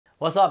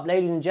What's up,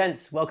 ladies and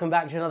gents? Welcome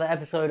back to another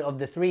episode of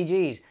the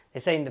 3Gs.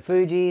 This ain't the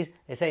Fugees,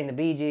 this ain't the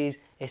BGs,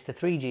 it's the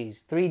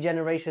 3Gs. 3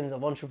 generations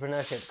of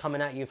entrepreneurship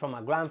coming at you from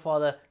my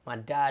grandfather, my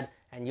dad,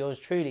 and yours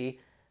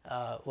truly.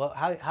 Well,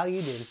 how you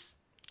doing?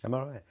 I'm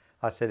all right.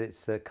 I said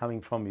it's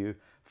coming from you,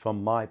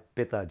 from my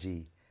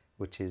Pitaji,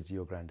 which is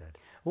your granddad.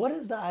 What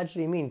does that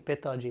actually mean,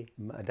 Pitaji?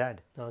 My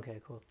dad.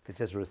 Okay, cool. It's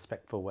just a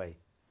respectful way.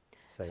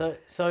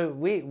 So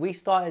we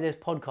started this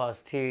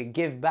podcast to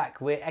give back.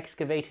 We're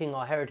excavating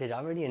our heritage.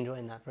 I'm really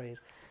enjoying that phrase.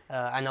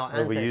 And our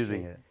ancestry. We're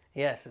using it.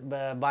 Yes,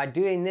 but by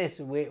doing this,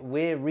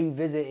 we're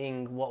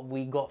revisiting what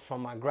we got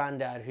from my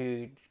granddad,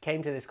 who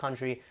came to this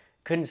country,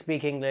 couldn't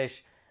speak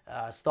English,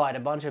 started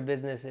a bunch of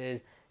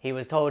businesses. He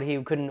was told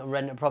he couldn't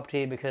rent a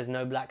property because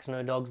no blacks,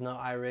 no dogs, no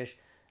Irish.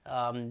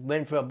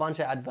 Went through a bunch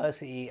of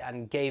adversity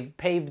and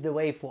paved the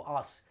way for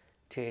us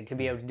to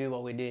be able to do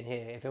what we're doing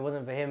here. If it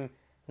wasn't for him,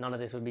 none of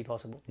this would be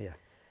possible. Yeah.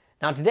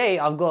 Now today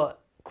I've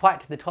got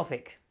quite the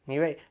topic. You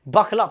ready?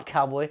 Buckle up,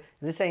 cowboy.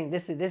 This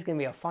is gonna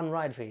be a fun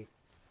ride for you,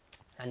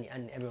 and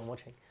everyone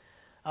watching.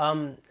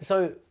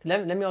 So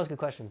let me ask you a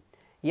question.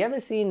 You ever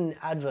seen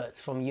adverts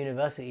from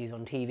universities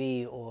on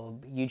TV or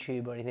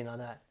YouTube or anything like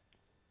that?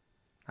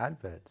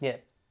 Adverts? Yeah.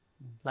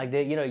 Like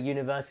the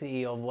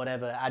university of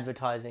whatever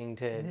advertising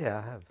to. Yeah,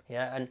 I have.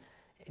 Yeah, and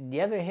do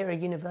you ever hear a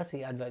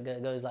university advert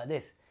that goes like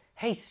this?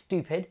 Hey,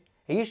 stupid,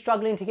 are you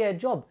struggling to get a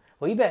job?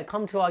 Well, you better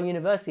come to our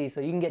university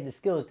so you can get the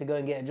skills to go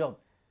and get a job.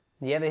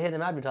 Do you ever hear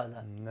them advertise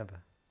that? Never.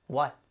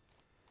 Why?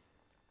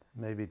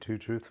 Maybe too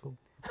truthful.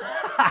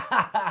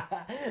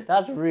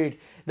 That's rude.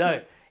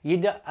 No,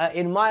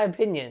 in my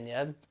opinion,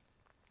 yeah,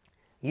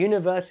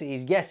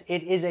 universities, yes,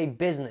 it is a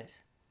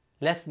business.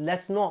 Let's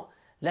not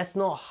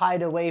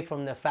hide away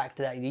from the fact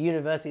that the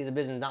university is a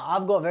business. Now,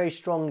 I've got very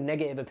strong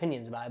negative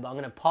opinions about it, but I'm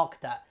going to park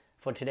that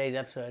for today's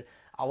episode.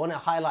 I want to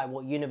highlight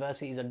what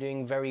universities are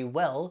doing very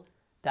well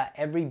that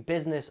every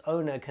business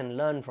owner can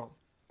learn from.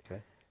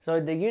 Okay. So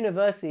the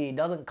university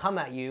doesn't come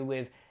at you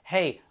with,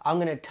 hey, I'm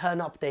going to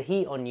turn up the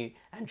heat on you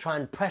and try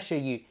and pressure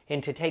you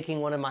into taking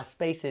one of my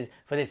spaces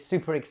for this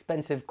super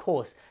expensive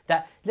course.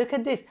 That, look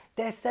at this,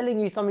 they're selling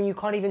you something you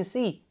can't even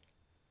see.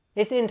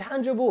 It's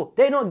intangible.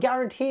 They're not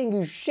guaranteeing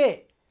you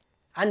shit.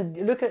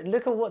 And look at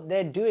what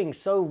they're doing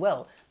so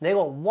well. They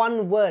got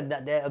one word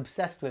that they're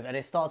obsessed with, and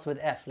it starts with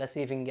F. Let's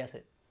see if you can guess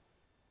it.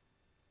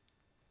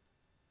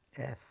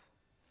 F.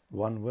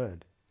 One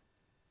word.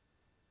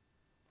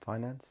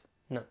 Finance?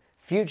 No.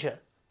 Future.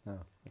 Oh,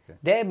 okay.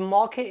 They're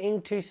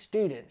marketing to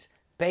students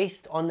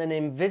based on an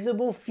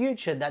invisible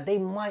future that they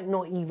might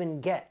not even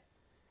get.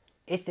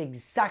 It's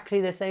exactly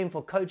the same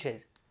for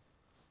coaches.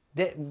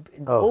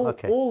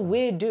 All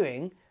we're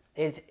doing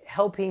is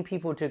helping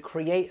people to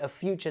create a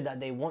future that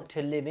they want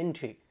to live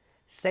into.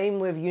 Same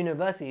with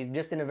universities,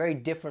 just in a very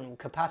different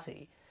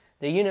capacity.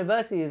 The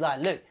university is like,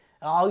 look,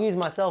 I'll use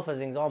myself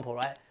as an example,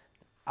 right?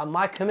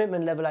 My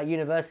commitment level at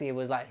university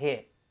was like,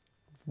 here,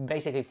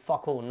 basically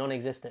fuck all,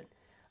 non-existent.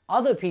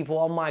 Other people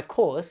on my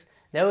course,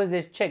 there was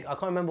this chick, I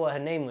can't remember what her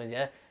name was,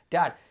 yeah?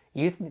 Dad,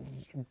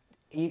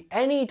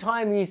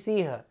 anytime you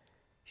see her,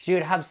 she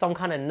would have some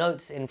kind of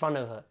notes in front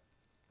of her.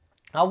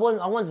 I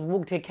once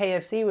walked to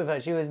KFC with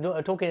her. She was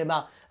talking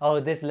about, oh,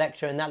 this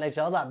lecture and that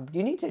lecture. I was like,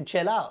 you need to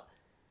chill out.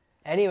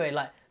 Anyway,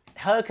 like,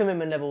 her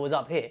commitment level was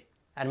up here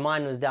and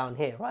mine was down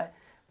here, right?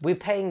 We're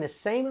paying the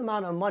same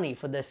amount of money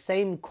for the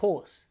same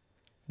course,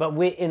 but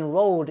we're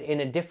enrolled in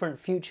a different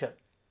future.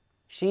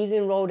 She's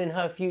enrolled in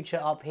her future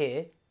up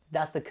here.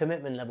 That's the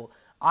commitment level.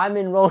 I'm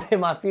enrolled in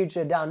my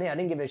future down here. I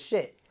didn't give a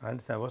shit. I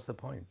understand. What's the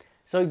point?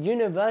 So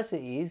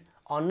universities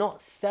are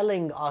not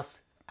selling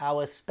us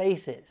our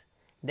spaces.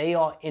 They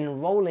are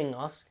enrolling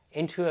us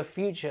into a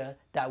future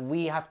that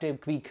we have to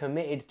be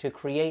committed to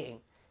creating.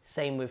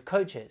 Same with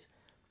coaches.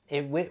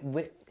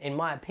 In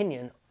my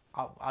opinion,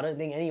 I don't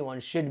think anyone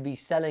should be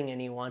selling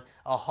anyone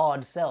a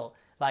hard sell.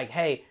 Like,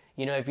 hey,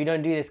 if you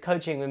don't do this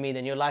coaching with me,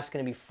 then your life's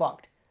going to be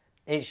fucked.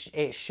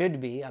 It should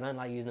be, I don't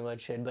like using the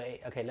word should, but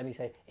okay, let me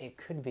say it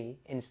could be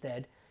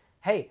instead.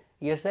 Hey,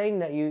 you're saying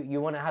that you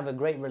want to have a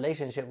great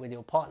relationship with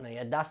your partner.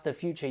 Yeah, that's the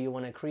future you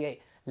want to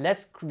create.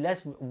 Let's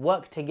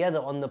work together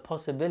on the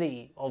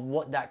possibility of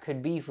what that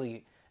could be for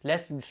you.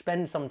 Let's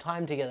spend some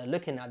time together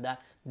looking at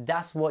that.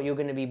 That's what you're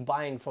going to be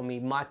buying from me.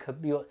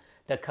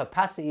 The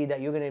capacity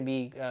that you're going to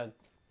be,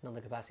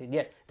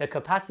 the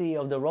capacity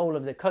of the role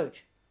of the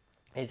coach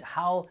is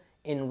how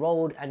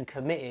enrolled and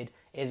committed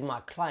is my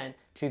client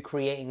to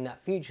creating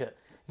that future.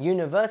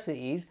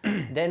 Universities,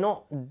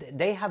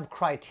 they have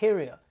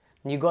criteria.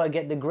 You got to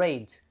get the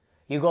grades.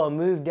 You got to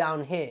move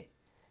down here.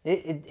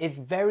 It's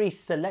very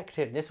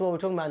selective. This is what we're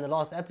talking about in the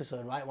last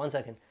episode, right? 1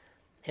 second.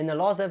 In the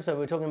last episode,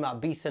 we're talking about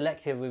be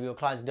selective with your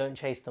clients, don't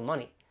chase the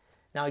money.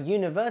 Now,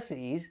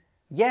 universities,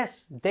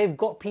 yes, they've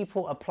got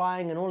people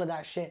applying and all of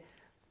that shit.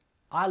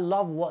 I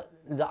love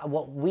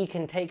what we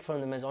can take from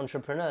them as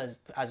entrepreneurs,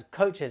 as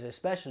coaches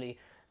especially.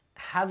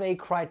 Have a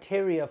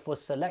criteria for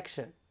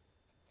selection.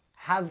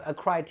 Have a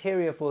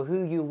criteria for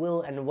who you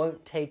will and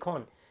won't take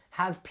on.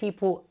 Have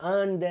people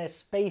earn their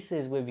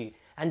spaces with you.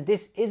 And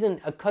this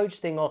isn't a coach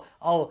thing or,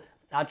 oh,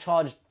 I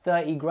charge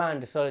 30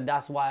 grand, so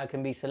that's why I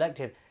can be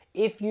selective.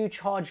 If you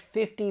charge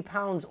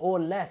 £50 or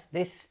less,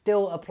 this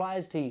still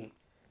applies to you.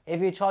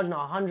 If you're charging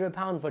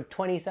 £100 for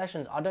 20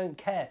 sessions, I don't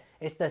care.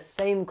 It's the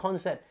same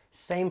concept,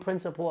 same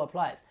principle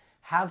applies.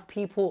 Have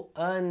people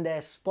earn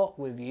their spot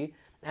with you,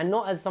 and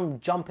not as some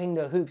jumping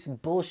the hoops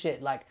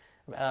bullshit like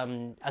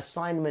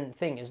assignment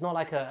thing. It's not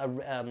like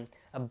a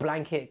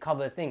blanket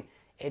cover thing.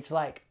 It's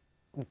like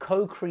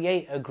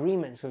co-create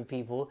agreements with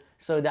people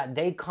so that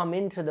they come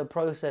into the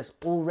process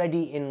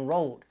already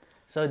enrolled.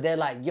 So they're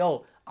like,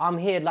 yo, I'm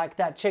here like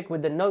that chick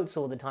with the notes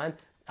all the time.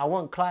 I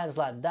want clients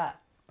like that.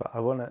 But I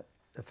want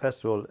to,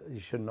 first of all, you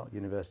should not,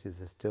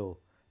 universities are still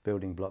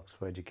building blocks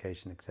for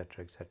education,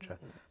 etc., etc.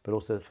 But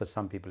also for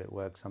some people it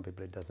works, some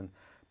people it doesn't.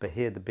 But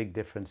here the big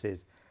difference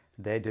is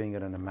they're doing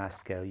it on a mass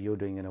scale, you're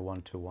doing it on a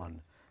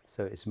one-to-one.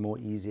 So it's more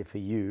easier for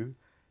you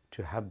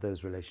to have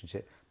those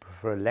relationships. But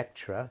for a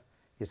lecturer,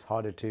 it's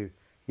harder to,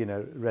 you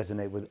know,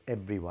 resonate with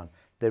everyone.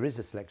 There is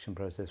a selection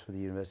process for the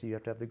university. You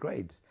have to have the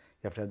grades,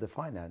 you have to have the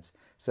finance.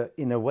 So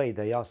in a way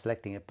they are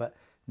selecting it, but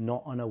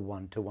not on a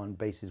one-to-one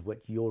basis, what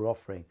you're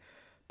offering.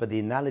 But the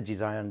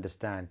analogies I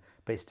understand,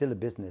 but it's still a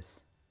business.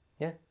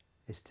 Yeah.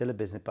 It's still a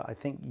business, but I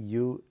think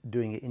you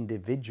doing it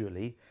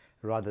individually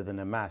rather than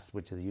a mass,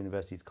 which the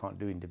universities can't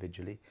do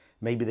individually.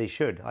 Maybe they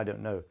should, I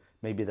don't know.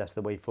 Maybe that's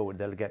the way forward.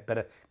 They'll get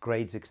better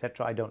grades,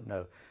 etc. I don't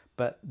know.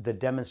 But the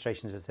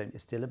demonstrations are saying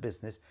it's still a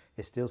business,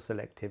 it's still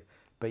selective,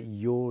 but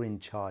you're in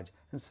charge,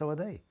 and so are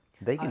they.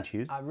 They can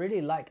choose. I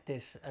really like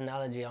this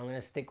analogy. I'm going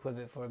to stick with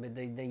it for a bit.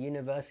 The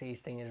universities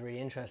thing is really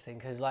interesting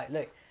because, like,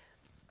 look,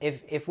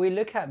 if we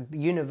look at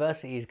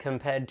universities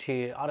compared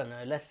to, I don't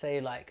know, let's say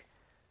like,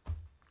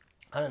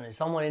 I don't know,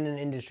 someone in an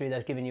industry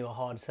that's giving you a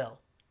hard sell.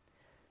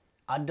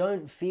 I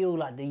don't feel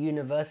like the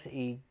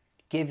university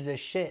gives a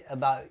shit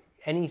about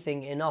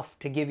anything enough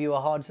to give you a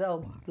hard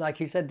sell. Like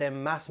you said, they're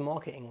mass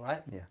marketing,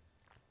 right? Yeah.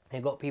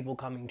 They've got people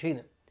coming to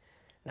them.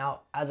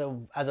 Now, as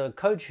a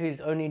coach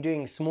who's only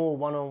doing small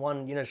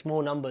one-on-one, you know,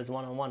 small numbers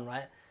one-on-one,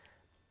 right?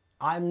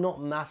 I'm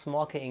not mass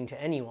marketing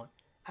to anyone.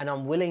 And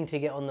I'm willing to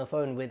get on the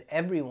phone with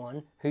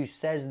everyone who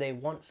says they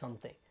want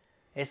something.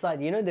 It's like,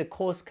 you know, the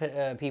course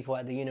people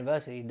at the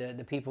university,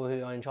 the people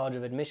who are in charge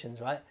of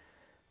admissions, right?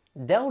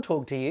 They'll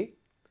talk to you.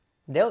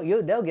 They'll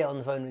get on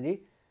the phone with you.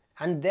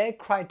 And their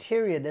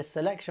criteria, their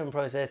selection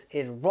process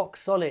is rock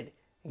solid.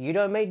 You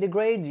don't make the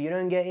grades, you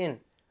don't get in.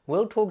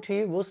 We'll talk to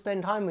you, we'll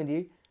spend time with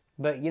you,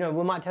 but, you know,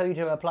 we might tell you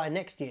to apply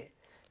next year.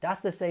 That's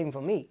the same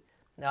for me.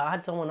 Now, I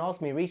had someone ask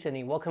me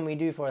recently, what can we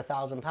do for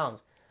 £1,000?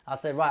 I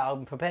said, right,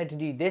 I'm prepared to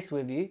do this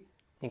with you.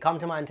 You come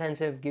to my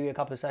intensive, give you a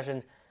couple of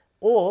sessions,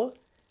 or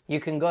you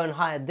can go and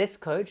hire this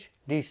coach,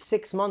 do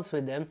 6 months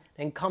with them,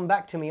 and come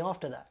back to me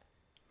after that.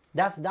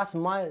 That's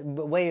my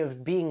way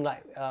of being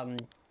like,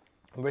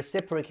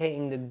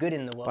 reciprocating the good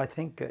in the world. I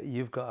think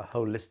you've got a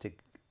holistic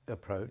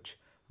approach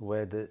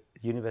where the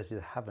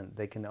universities haven't.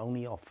 They can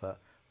only offer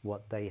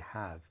what they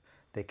have.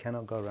 They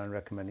cannot go around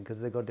recommending because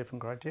they've got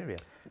different criteria.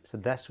 So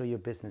that's where your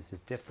business is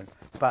different.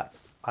 But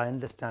I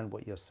understand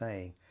what you're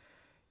saying.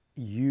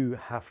 You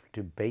have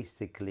to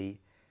basically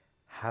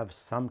have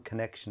some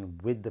connection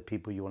with the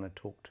people you want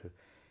to talk to,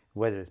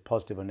 whether it's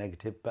positive or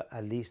negative, but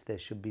at least there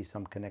should be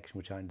some connection,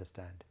 which I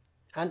understand.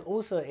 And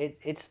also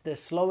it's the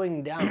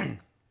slowing down.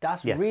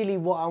 That's really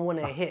what I want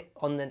to hit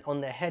on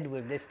the head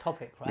with this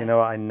topic, right? You know,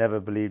 I never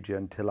believed you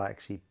until I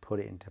actually put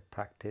it into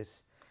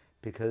practice,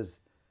 because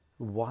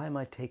why am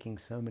I taking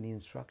so many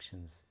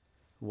instructions?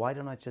 Why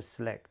don't I just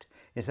select?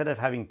 Instead of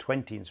having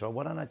 20 instructions,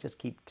 why don't I just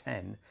keep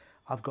 10?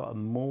 I've got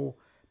a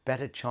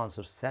better chance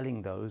of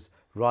selling those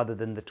rather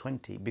than the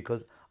 20,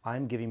 because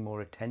I'm giving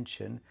more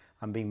attention,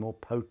 I'm being more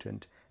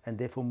potent, and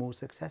therefore more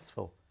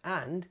successful.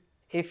 And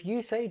if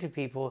you say to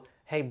people,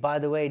 hey, by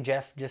the way,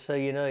 Jeff, just so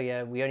you know,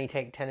 yeah, we only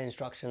take 10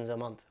 instructions a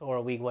month or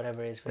a week,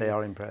 whatever it is. They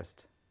are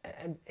impressed.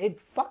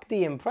 Fuck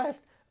the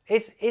impressed.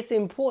 It's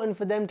important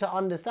for them to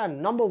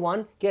understand. Number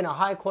one, getting a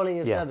high quality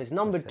of service.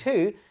 Number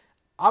two,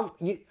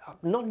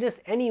 not just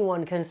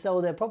anyone can sell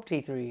their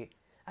property through you.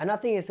 And I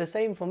think it's the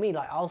same for me.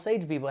 Like, I'll say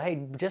to people,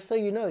 hey, just so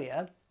you know,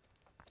 yeah,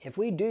 if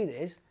we do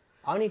this,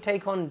 I only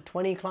take on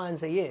 20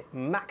 clients a year,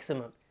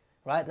 maximum,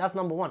 right? That's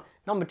number one.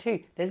 Number two,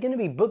 there's going to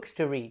be books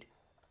to read.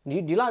 Do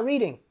you like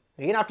reading?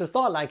 You're going to have to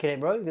start liking it,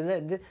 bro,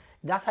 because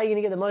that's how you're going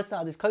to get the most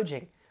out of this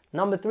coaching.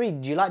 Number three,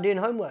 do you like doing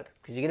homework?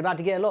 Because you're about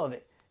to get a lot of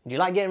it. Do you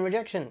like getting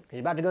rejection? Because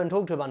you're about to go and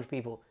talk to a bunch of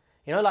people.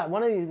 You know, like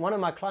one of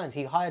my clients,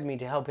 he hired me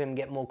to help him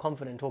get more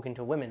confident talking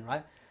to women,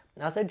 right?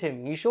 And I said to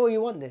him, you sure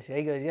you want this? Yeah,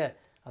 he goes, yeah.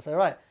 I said,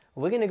 right,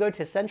 we're going to go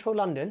to central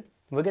London,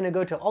 we're going to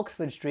go to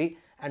Oxford Street,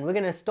 and we're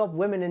going to stop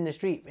women in the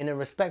street in a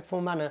respectful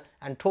manner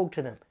and talk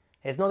to them.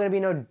 It's not going to be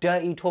no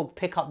dirty talk,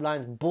 pickup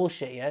lines,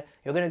 bullshit, yeah?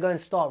 You're going to go and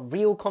start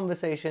real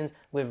conversations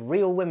with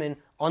real women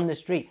on the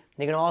street.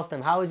 You're going to ask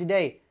them, how was your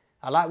day?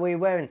 I like what you're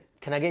wearing.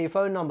 Can I get your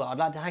phone number? I'd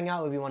like to hang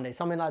out with you one day.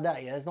 Something like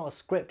that, yeah? It's not a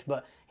script,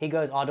 but he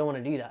goes, oh, I don't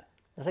want to do that.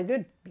 I said,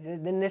 good.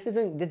 Then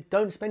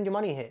don't spend your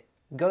money here.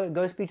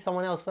 Go speak to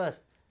someone else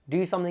first.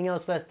 Do something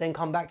else first, then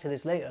come back to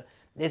this later.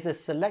 There's a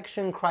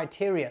selection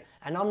criteria,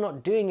 and I'm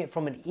not doing it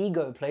from an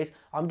ego place.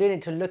 I'm doing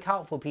it to look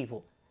out for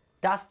people.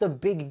 That's the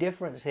big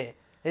difference here.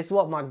 This is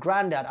what my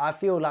granddad, I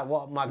feel like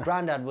what my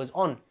granddad was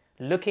on.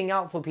 Looking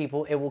out for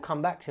people, it will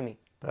come back to me.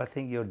 But I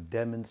think you're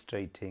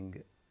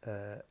demonstrating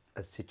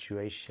a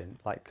situation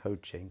like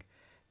coaching.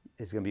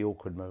 It's going to be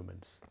awkward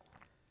moments.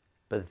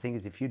 But the thing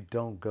is, if you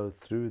don't go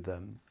through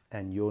them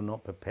and you're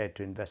not prepared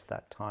to invest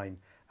that time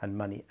and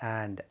money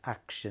and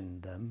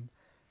action them,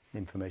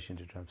 information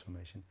to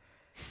transformation,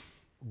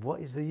 what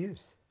is the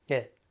use?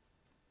 Yeah.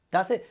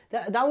 That's it.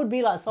 That would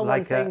be like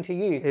someone saying to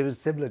you. It was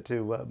similar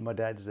to what my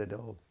dad said,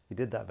 oh, you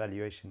did that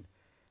valuation.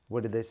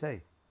 What did they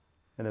say?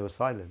 And there was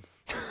silence.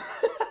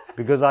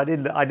 Because I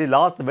didn't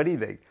ask them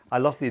anything. I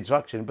lost the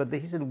instruction. But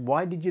he said,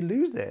 why did you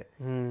lose it?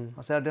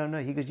 I said, I don't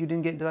know. He goes, you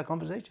didn't get into that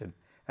conversation.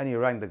 And he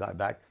rang the guy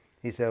back.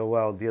 He said, oh,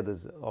 well, the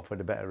others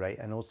offered a better rate.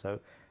 And also,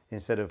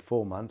 instead of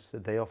 4 months,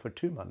 they offered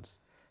 2 months.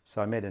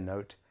 So I made a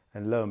note.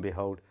 And lo and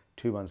behold,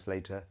 2 months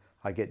later,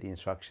 I get the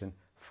instruction.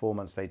 4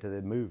 months later,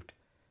 they moved.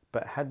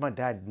 But had my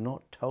dad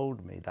not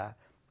told me that,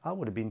 I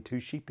would have been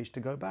too sheepish to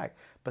go back.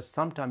 But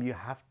sometimes you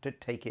have to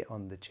take it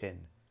on the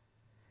chin.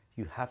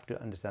 You have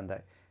to understand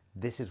that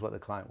this is what the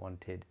client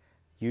wanted.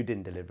 You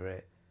didn't deliver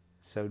it.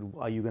 So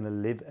are you going to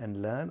live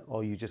and learn,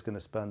 or are you just going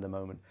to spurn the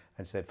moment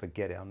and say,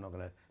 forget it, I'm not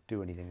going to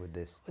do anything with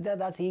this?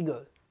 That's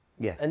ego.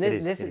 Yeah, and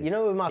this it is. You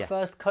know, with my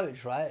first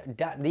coach, right?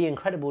 The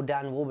incredible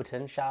Dan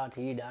Warburton. Shout out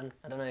to you, Dan.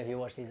 I don't know if you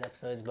watch these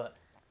episodes, but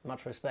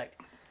much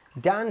respect.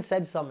 Dan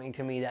said something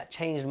to me that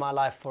changed my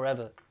life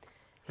forever.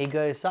 He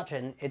goes,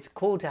 Sachin, it's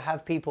cool to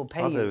have people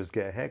pay you. I thought it was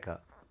get a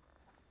haircut.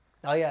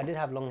 Oh yeah, I did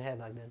have long hair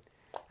back then.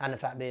 And a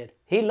fat beard.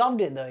 He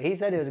loved it though. He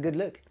said it was a good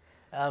look.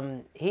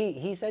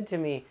 He said to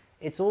me,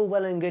 it's all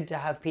well and good to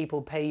have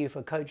people pay you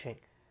for coaching,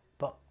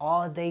 but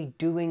are they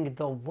doing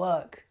the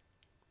work?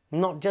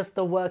 Not just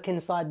the work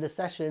inside the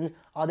sessions.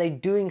 Are they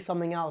doing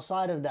something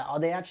outside of that? Are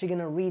they actually going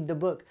to read the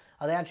book?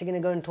 Are they actually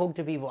going to go and talk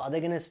to people? Are they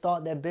going to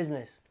start their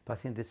business? But I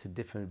think there's a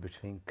difference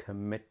between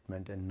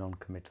commitment and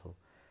non-committal.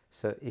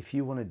 So if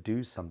you want to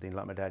do something,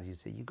 like my dad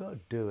used to say, you got to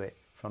do it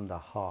from the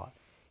heart.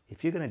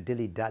 If you're going to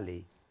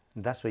dilly-dally,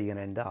 that's where you're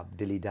going to end up,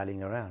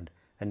 dilly-dallying around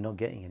and not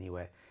getting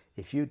anywhere.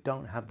 If you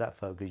don't have that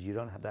focus, you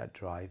don't have that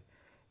drive,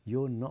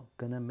 you're not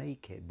going to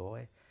make it,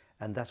 boy.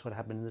 And that's what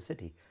happened in the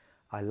city.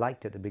 I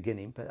liked it at the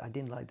beginning, but I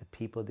didn't like the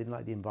people, didn't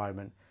like the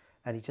environment,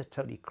 and it just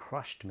totally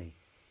crushed me.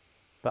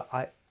 But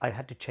I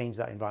had to change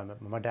that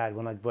environment. My dad,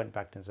 when I went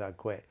back and said I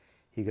quit,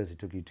 he goes, it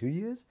took you 2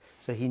 years?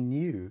 So he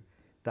knew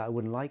that I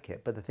wouldn't like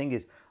it. But the thing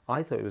is,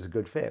 I thought it was a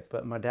good fit,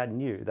 but my dad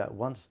knew that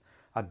once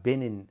I've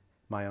been in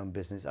my own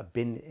business, I've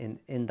been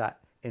in that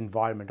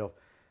environment of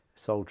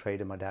sole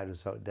trader, my dad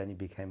was, then he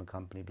became a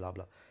company, blah,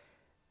 blah.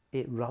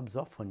 It rubs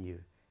off on you.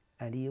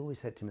 And he always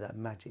said to me that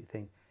magic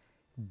thing,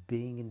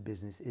 being in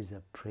business is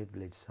a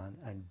privilege, son,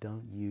 and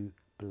don't you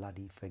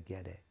bloody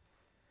forget it.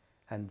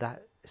 And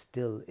that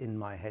still in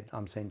my head,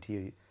 I'm saying to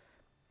you,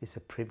 it's a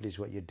privilege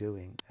what you're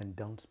doing, and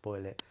don't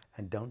spoil it,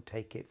 and don't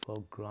take it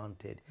for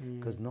granted,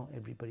 because not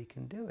everybody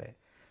can do it.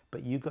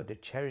 But you got to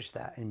cherish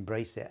that,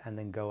 embrace it, and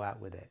then go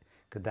out with it,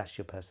 because that's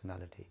your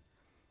personality.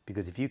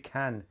 Because if you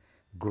can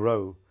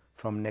grow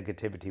from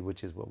negativity,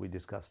 which is what we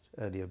discussed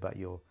earlier about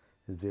your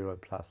 0+,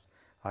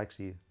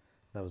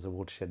 that was a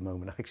watershed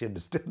moment. I actually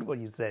understood what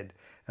you said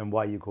and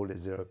why you called it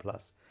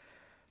 0+.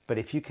 But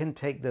if you can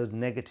take those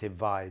negative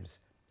vibes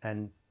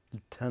and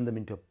turn them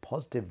into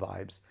positive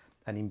vibes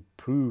and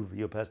improve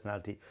your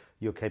personality,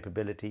 your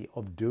capability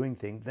of doing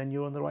things, then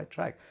you're on the right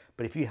track.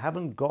 But if you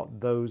haven't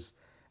got those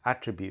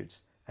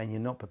attributes and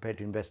you're not prepared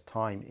to invest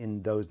time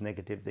in those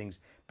negative things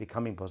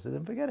becoming positive,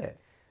 then forget it.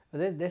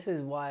 This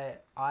is why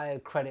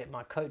I credit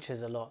my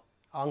coaches a lot.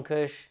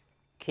 Ankush,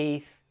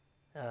 Keith,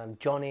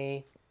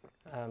 Johnny,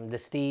 the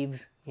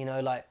Steves, you know,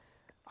 like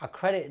I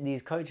credit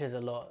these coaches a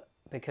lot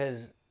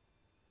because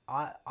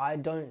I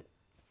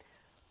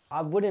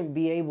wouldn't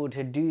be able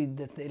to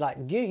do like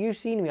you've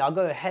seen me. I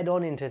go head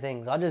on into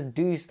things. I just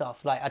do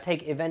stuff. Like I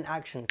take event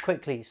action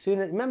quickly.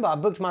 Remember, I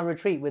booked my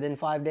retreat within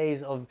 5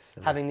 days of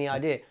having the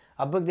idea.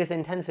 I booked this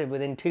intensive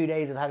within 2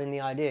 days of having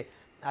the idea.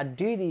 I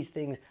do these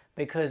things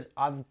because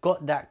I've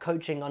got that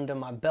coaching under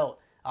my belt.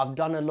 I've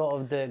done a lot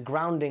of the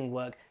grounding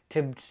work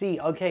to see,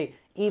 okay,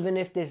 even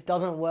if this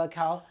doesn't work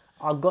out,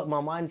 I've got my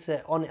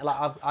mindset on it.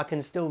 Like I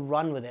can still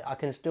run with it. I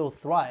can still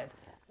thrive.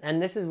 And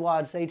this is why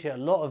I'd say to you, a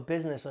lot of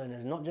business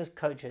owners, not just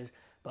coaches,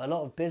 but a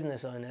lot of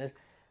business owners,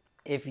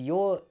 if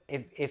you're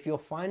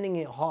finding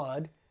it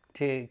hard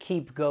to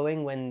keep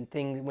going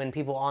when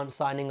people aren't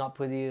signing up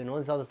with you and all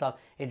this other stuff,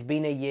 it's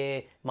been a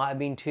year, might have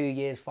been 2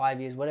 years,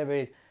 5 years, whatever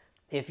it is.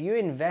 If you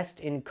invest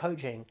in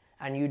coaching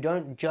and you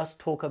don't just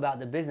talk about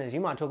the business,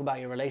 you might talk about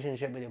your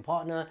relationship with your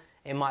partner.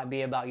 It might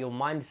be about your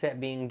mindset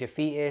being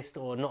defeatist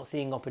or not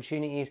seeing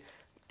opportunities.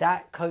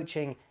 That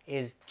coaching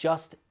is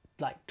just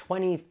like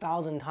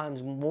 20,000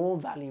 times more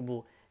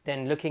valuable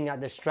than looking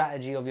at the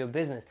strategy of your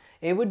business.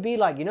 It would be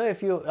like, you know,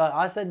 if you,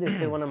 I said this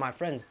to one of my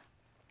friends.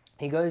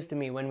 He goes to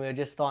me when we were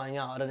just starting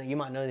out. I don't know, you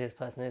might know who this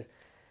person is.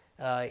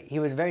 He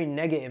was very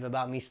negative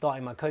about me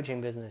starting my coaching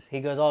business. He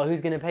goes, oh,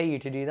 who's going to pay you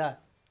to do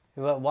that?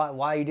 Why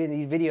are you doing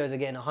these videos are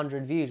getting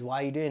 100 views?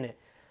 Why are you doing it?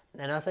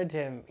 And I said to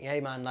him, hey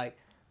man, like,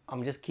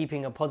 I'm just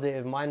keeping a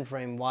positive mind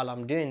frame while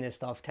I'm doing this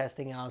stuff,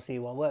 testing out, see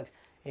what works.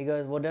 He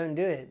goes, well, don't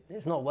do it.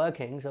 It's not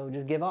working, so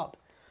just give up.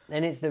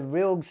 And it's the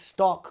real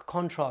stark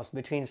contrast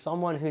between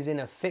someone who's in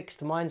a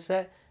fixed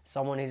mindset,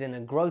 someone who's in a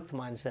growth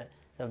mindset.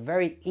 It's a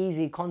very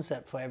easy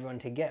concept for everyone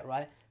to get,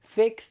 right?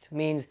 Fixed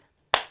means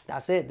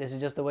that's it. This is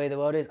just the way the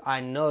world is. I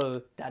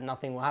know that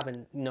nothing will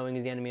happen. Knowing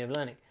is the enemy of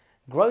learning.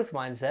 Growth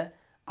mindset,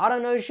 I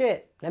don't know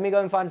shit. Let me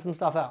go and find some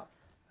stuff out.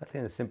 I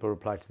think the simple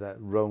reply to that,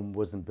 Rome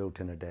wasn't built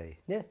in a day.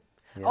 Yeah.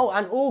 Oh,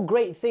 and all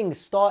great things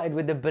started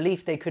with the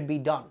belief they could be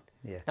done.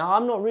 Yeah. Now,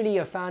 I'm not really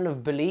a fan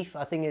of belief.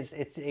 I think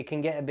it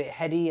can get a bit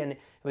heady and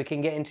we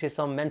can get into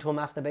some mental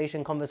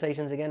masturbation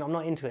conversations again. I'm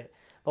not into it.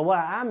 But what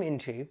I am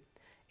into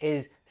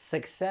is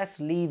success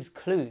leaves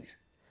clues.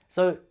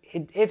 So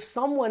if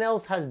someone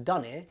else has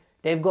done it,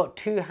 they've got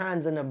 2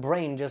 hands and a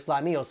brain just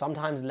like me, or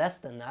sometimes less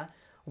than that,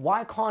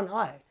 why can't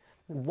I?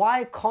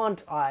 Why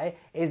can't I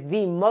is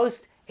the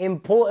most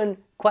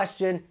important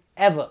question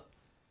ever. I'm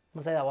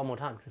going to say that one more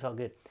time because it felt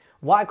good.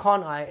 Why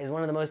can't I is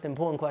one of the most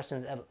important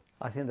questions ever.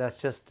 I think that's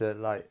just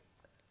like,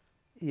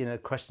 you know,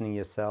 questioning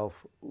yourself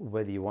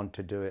whether you want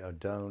to do it or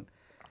don't.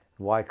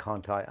 Why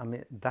can't I? I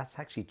mean, that's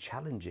actually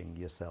challenging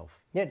yourself.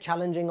 Yeah,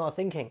 challenging our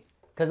thinking.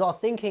 Because our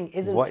thinking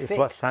isn't fixed. It's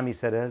what Sammy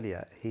said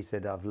earlier. He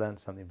said, I've learned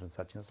something from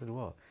Sachin. I said,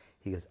 what?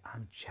 He goes,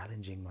 I'm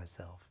challenging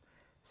myself.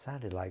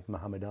 Sounded like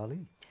Muhammad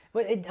Ali.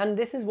 But and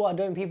this is what I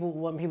don't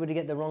want people to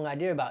get the wrong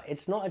idea about.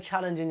 It's not a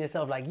challenge in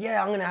yourself like, yeah,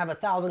 I'm going to have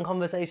 1,000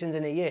 conversations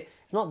in a year.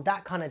 It's not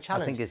that kind of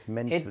challenge. I think it's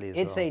mentally as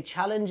well. It's a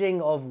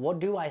challenging of what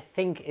do I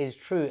think is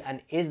true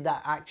and is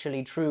that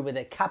actually true with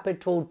a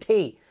capital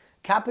T.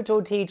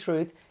 Capital T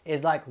truth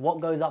is like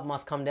what goes up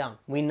must come down.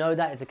 We know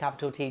that it's a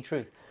capital T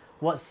truth.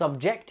 What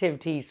subjective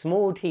T,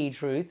 small t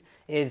truth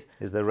is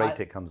the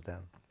rate it comes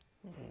down.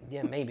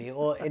 Yeah, maybe.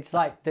 Or it's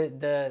like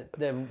the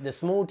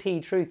small t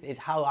truth is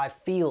how I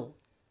feel.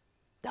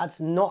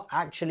 That's not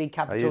actually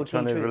capital T truth. Are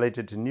you trying to relate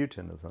it to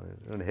Newton or something?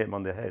 You're going to hit him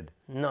on the head?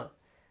 No.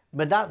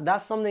 But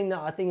that's something that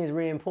I think is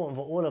really important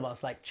for all of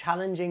us, like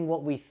challenging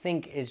what we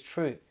think is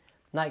true.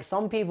 Like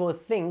some people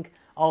think,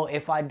 oh,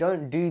 if I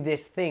don't do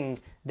this thing,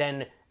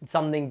 then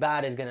something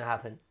bad is going to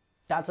happen.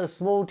 That's a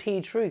small t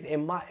truth.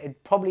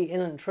 It probably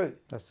isn't true.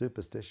 That's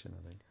superstition,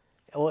 I think.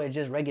 Or it's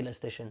just regular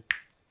stition.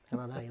 How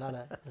about that? You like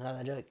that? You like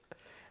that joke?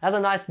 That's a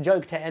nice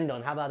joke to end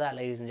on. How about that,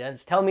 ladies and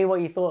gents? Tell me what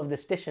you thought of the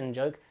stition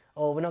joke,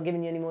 or we're not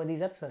giving you any more of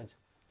these episodes.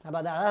 How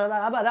about that?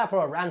 How about that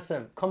for a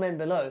ransom? Comment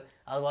below.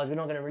 Otherwise, we're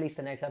not going to release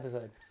the next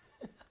episode.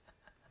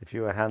 If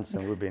you were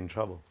handsome, we'd be in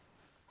trouble.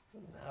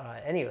 All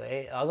right.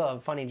 Anyway, I've got a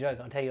funny joke.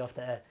 I'll tell you off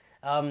the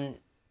air.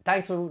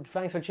 Thanks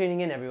for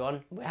tuning in,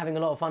 everyone. We're having a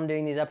lot of fun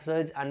doing these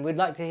episodes, and we'd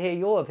like to hear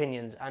your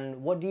opinions.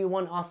 And what do you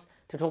want us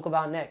to talk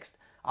about next?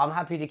 I'm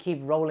happy to keep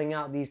rolling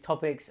out these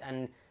topics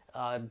and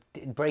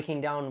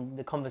breaking down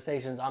the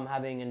conversations I'm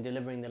having and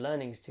delivering the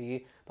learnings to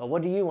you. But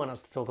what do you want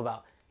us to talk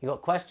about? You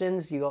got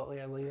questions?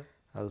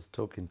 I was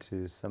talking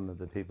to some of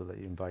the people that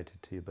you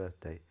invited to your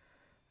birthday,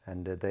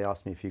 and they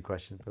asked me a few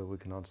questions, but we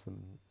can answer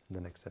them in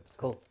the next episode.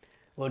 Cool.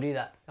 We'll do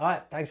that. All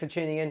right. Thanks for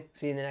tuning in.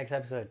 See you in the next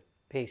episode.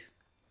 Peace.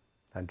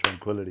 And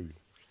tranquility.